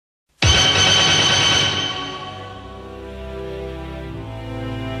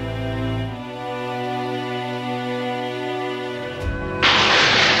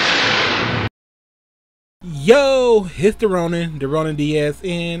Yo, it's the Ronin DS,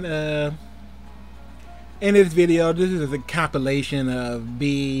 and in this video, this is a compilation of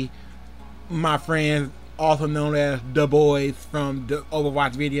my friends, also known as the boys from the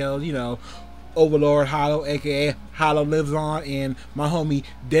Overwatch videos. You know, Overlord Hollow, aka Hollow Lives On, and my homie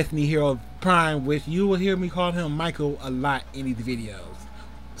Destiny Hero Prime, which you will hear me call him Michael a lot in these videos.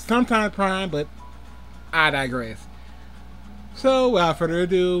 Sometimes Prime, but I digress. So, without further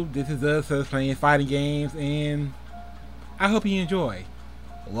ado, this is us playing fighting games, and I hope you enjoy.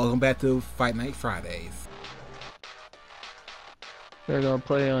 Welcome back to Fight Night Fridays. They're gonna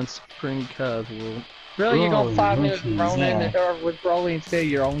play on Spring Casual. Really, you're going 5 minutes Ronin or with Broly instead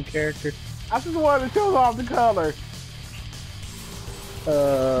of your own character? I just wanted to choose off the color.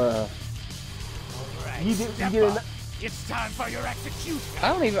 You get It's time for your execution.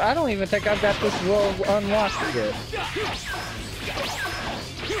 I don't even think I've got this world unlocked yet.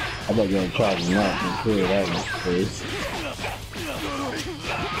 I bet you're gonna try to knock and clear that in space.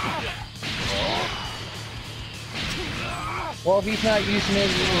 Well, if he's not using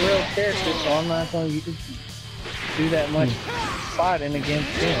his real character, so I'm not gonna do that much fighting against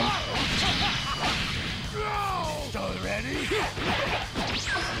him. Already?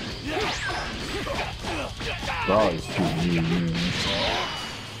 Broly's too mean.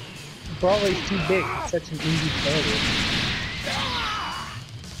 Broly's too big. It's such an easy target.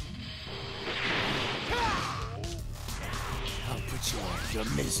 I'll put you out of your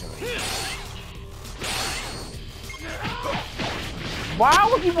misery. Why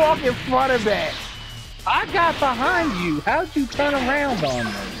would you walk in front of that? I got behind you. How'd you turn around on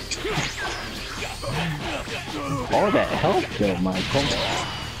me? All that help though, Michael.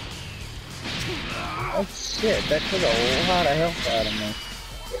 Oh shit, that took a lot of health out of me.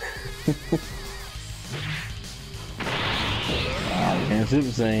 And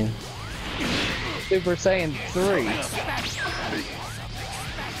Super Saiyan. Super Saiyan 3.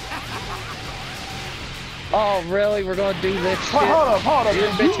 Oh really? We're gonna do this shit? Hold up. You're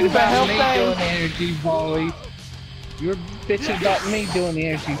bitching use that about me health doing the energy volley. You're bitching about me doing the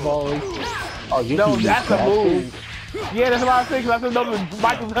energy volley. Oh, you No, can that's use a move. Yeah, that's what I was thinking. I said, no,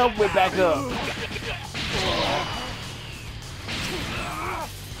 Michael's health went back up.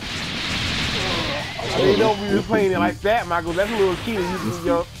 I didn't know we were playing it like that, Michael. That's a little key to using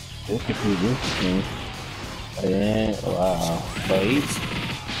your... Look at this thing. And wow. Wait.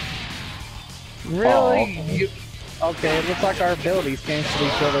 Really? Oh, okay. Okay, it looks like our abilities cancel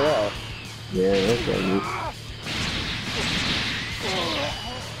each other out. Yeah, that's right.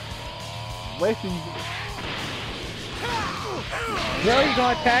 Wasting... Really, you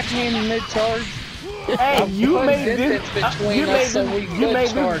gonna attack me in the mid-charge? Hey, you made this...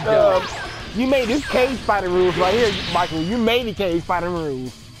 You made this cage fighting rules right here, Michael. You made the cage fighting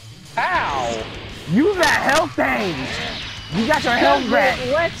rules. How? Use that health thing. You got your health back.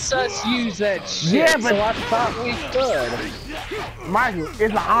 It lets us use that shit, Yeah, but so I thought we could. Michael,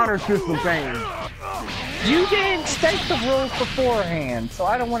 it's an honor system thing. You didn't state the rules beforehand, so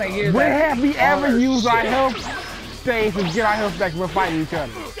I don't want to hear When that. have we ever used our shit. health things to get our health back when we're fighting each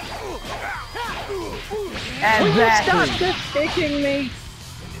other? Will you stop Exactly. just kicking me?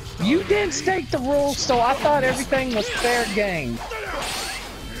 You didn't state the rules, so I thought everything was fair game.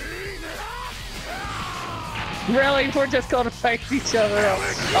 Really? We're just gonna face each other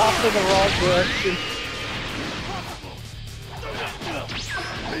off in the wrong direction.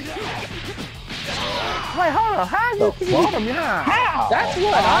 Wait, hold on. How are you keeping him behind? How? That's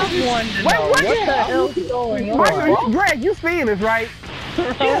what I wanted to know. What the hell's going on? Michael, Greg, you seeing this, right?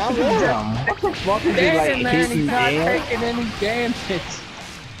 Yeah, what the fuck is it Standing like there and he's hitting not air? taking any damage.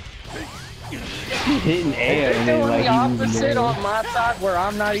 Hitting air and They're then doing like the opposite on my side where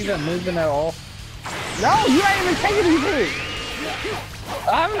I'm not even moving at all. No, you ain't even taking these hits.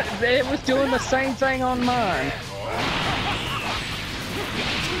 It was doing the same thing on mine.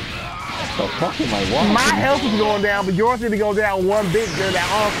 The fuck am I watching? My health is going down, but yours need to go down one bit during that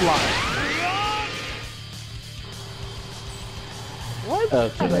onslaught. What?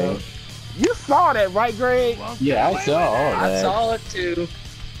 Okay. You saw that, right, Greg? Yeah, I saw all that. I saw it too.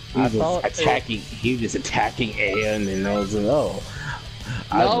 He was just attacking air and then I was like, oh.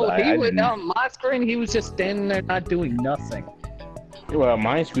 No, he was on my screen. He was just standing there not doing nothing. Well, on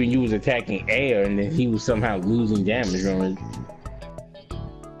my screen, you was attacking air and then he was somehow losing damage on it.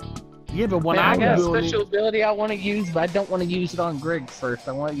 Yeah, but when I got a doing special ability I want to use, but I don't want to use it on Greg first.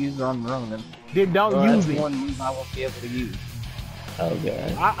 I want to use it on Ronin. then don't use That's it. one move I won't be able to use.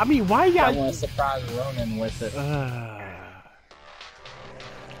 Okay. I mean, why you I got? want to surprise Ronin with it.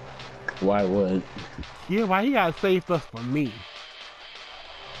 Why would? Yeah, why you gotta save stuff for me?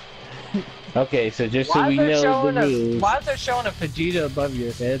 Okay, so just so we know the rules. Why is there showing a Vegeta above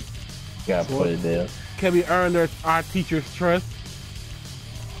your head? Gotta put it there. Can we earn our teacher's trust?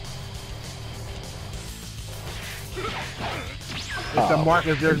 If the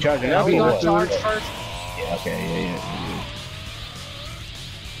markers are charging Are up we or gonna what? charge first? Yeah, okay, yeah.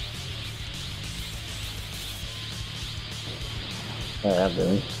 Alright,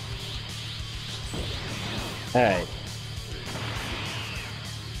 really. Alright.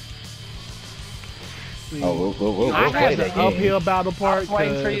 Oh, we'll I play had that the game. uphill battle I part. was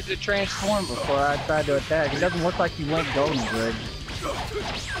waiting for you to transform before I tried to attack. It doesn't look like you went golden, Greg.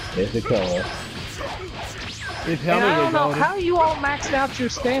 There's the color. It's And I don't know golden. how you all maxed out your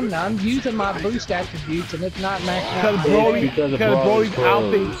stamina. I'm using my boost attributes and it's not maxed out. Because Broly's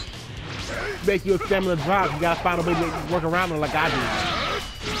clothes. outfit make your stamina drop. You gotta find a way to work around it like I do.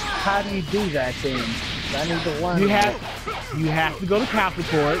 How do you do that then? I need to learn. You have to go to craft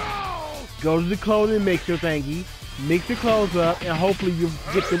report, go to the clothing mixer thingy, mix your clothes up, and hopefully you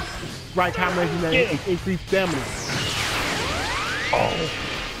get the right combination that increase stamina.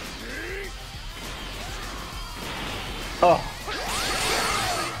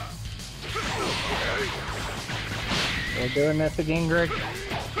 We're doing this again, Greg?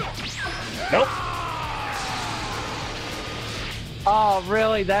 Nope. Oh,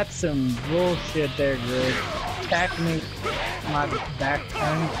 really? That's some bullshit there, Greg. Attack me, my back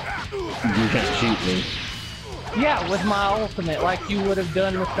turn. You can't shoot me. Yeah, with my ultimate, like you would have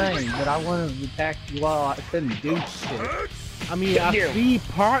done the same, but I wanted to attack you while I couldn't do shit. I mean, I see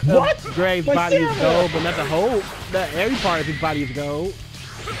part of Greg's body is gold, but not the whole. Not every part of his body is gold.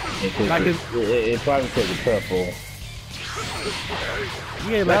 It's probably because it's purple.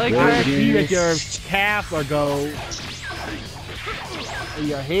 Yeah, like I see that your calves are gold, and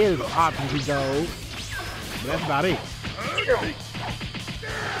your head is obviously gold. But that's about it.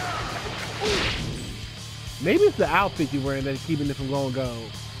 Maybe it's the outfit you're wearing that's keeping it from going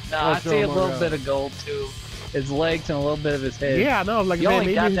gold. No, I see a little bit of gold too. His legs and a little bit of his head. Yeah, I know. Like you man, only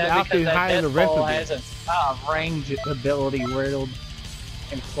maybe got his that outfit because is higher than the rest of has it. a range ability where it'll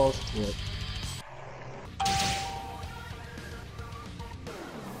get close to it.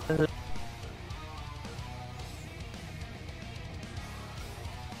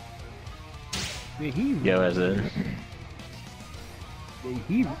 Yeah,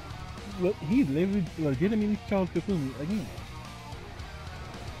 he legitimately chose Kasumi again.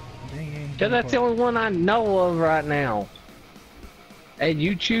 Cause that's the only one I know of right now. And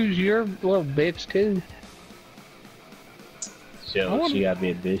you choose your little bitch too. So she gotta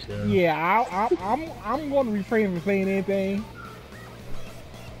be a bitch now. Yeah, I'm going to refrain from saying anything.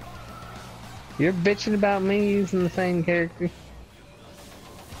 You're bitching about me using the same character.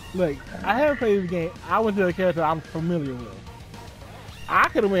 Look, I haven't played this game. I went to a character I'm familiar with. I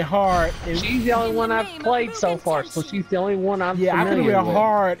could have went hard. And she's the only one I've played so far, so she's the only one I'm familiar with. Yeah, I could have went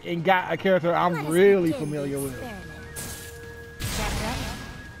hard and got a character I'm really familiar with.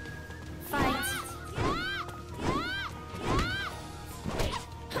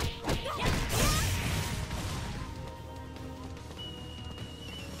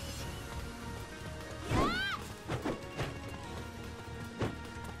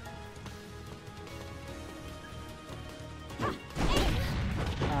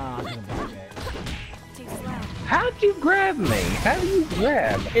 How'd you grab me? How do you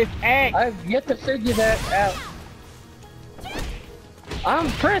grab? It's X. I've yet to figure that out. I'm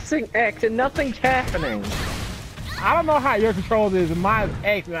pressing X and nothing's happening. I don't know how your controls is, and mine is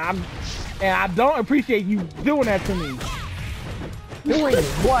X, and I don't appreciate you doing that to me. Doing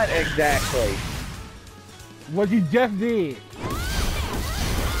what exactly? What you just did.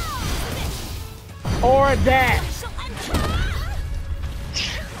 Or that.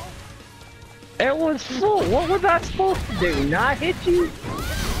 It was full. What was I supposed to do? Not hit you?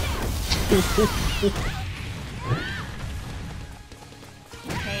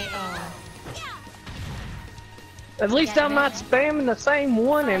 At least I'm not spamming the same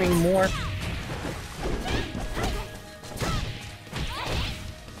one anymore.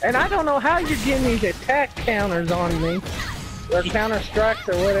 And I don't know how you're getting these attack counters on me. Or counter strikes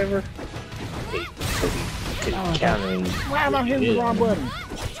or whatever. Countering. Why am I hitting the wrong button?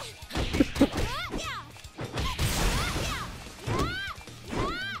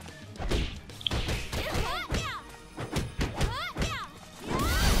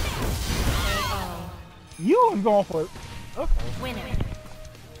 You was going for it. Okay. Winner.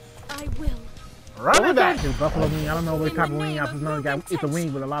 I will. Running back to buffalo wing. I don't know what type of wing. I just know it's a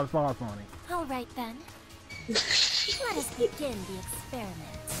wing with a lot of sauce on it. All right then. Let us begin the experiment.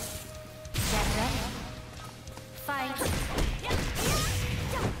 Get ready. Fight.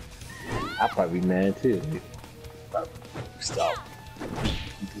 I'll probably be mad too. Stop.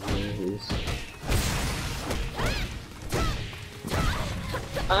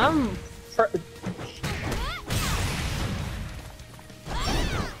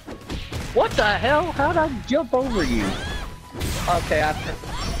 What the hell? How'd I jump over you? Okay,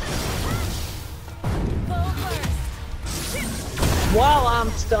 while I'm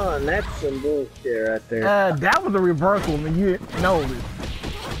stunned, that's some bullshit right there. That was a reversal, and you didn't know it.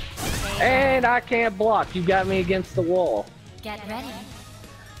 And I can't block. You got me against the wall. Get ready.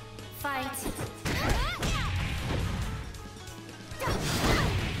 Fight.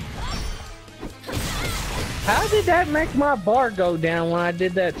 How did that make my bar go down when I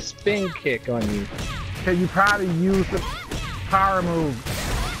did that spin kick on you? Cause you probably used the power move.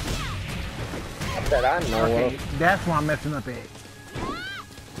 That I know Okay, of. that's why I'm messing up at.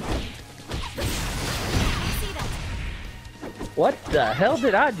 What the hell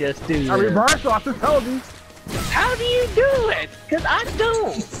did I just do A there? reversal, I just told you. How do you do it? Cause I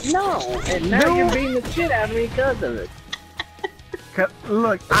don't know. And now you're beating the shit out of me because of it. Cause,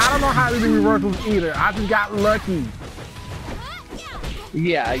 look, I don't know how to do reversals either. I just got lucky.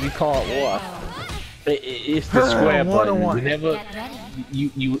 Yeah, you call it what? It's the square button. One-on-one.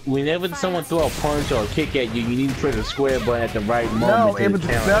 Whenever someone throw a punch or a kick at you, you need to press the square button at the right moment. No, to it was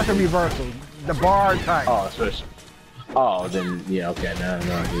count. just a reversal. The bar type. Oh, so oh, then yeah, okay, no,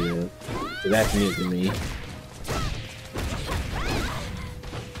 yeah. So that's new to me.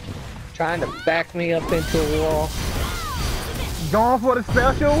 Trying to back me up into a wall. Going for the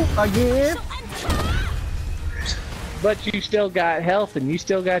special again. But you still got health and you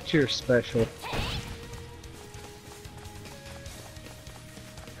still got your special.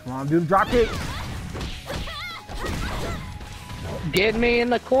 Come on, do the drop kick. Get me in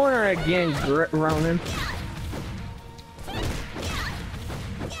the corner again, Ronin.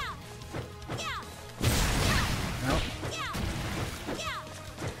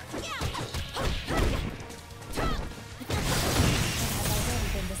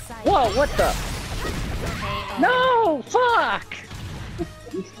 Whoa, what the? No, fuck!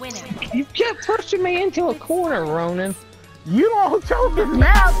 Winner. You kept pushing me into a corner, Ronin. You don't choke this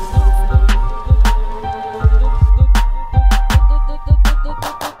map.